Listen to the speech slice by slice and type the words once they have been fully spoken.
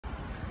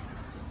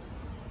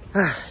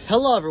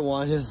Hello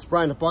everyone, this is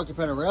Brian the Bucket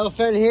Pen Rail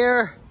Fan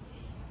here.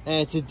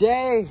 And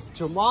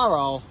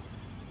tomorrow,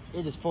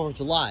 it is 4th of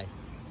July.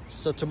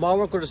 So tomorrow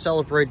we're going to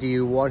celebrate the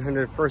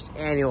 101st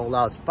annual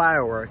Louds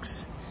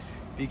Fireworks.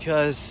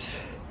 Because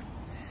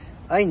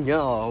I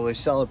know we're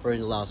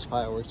celebrating Louds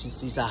Fireworks in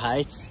Seaside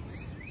Heights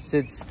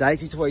since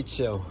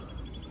 1922.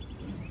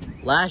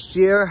 Last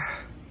year,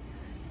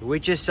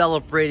 we just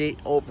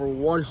celebrated over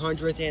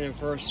 100th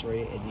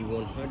anniversary of the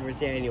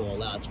 100th annual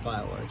Louds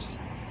Fireworks.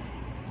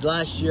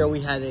 Last year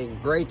we had a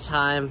great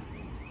time.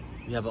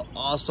 We have an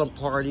awesome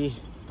party,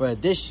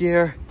 but this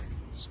year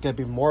it's gonna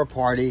be more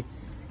party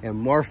and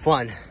more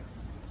fun.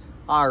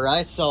 All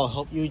right, so I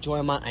hope you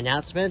enjoy my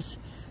announcements,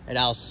 and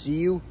I'll see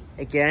you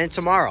again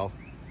tomorrow.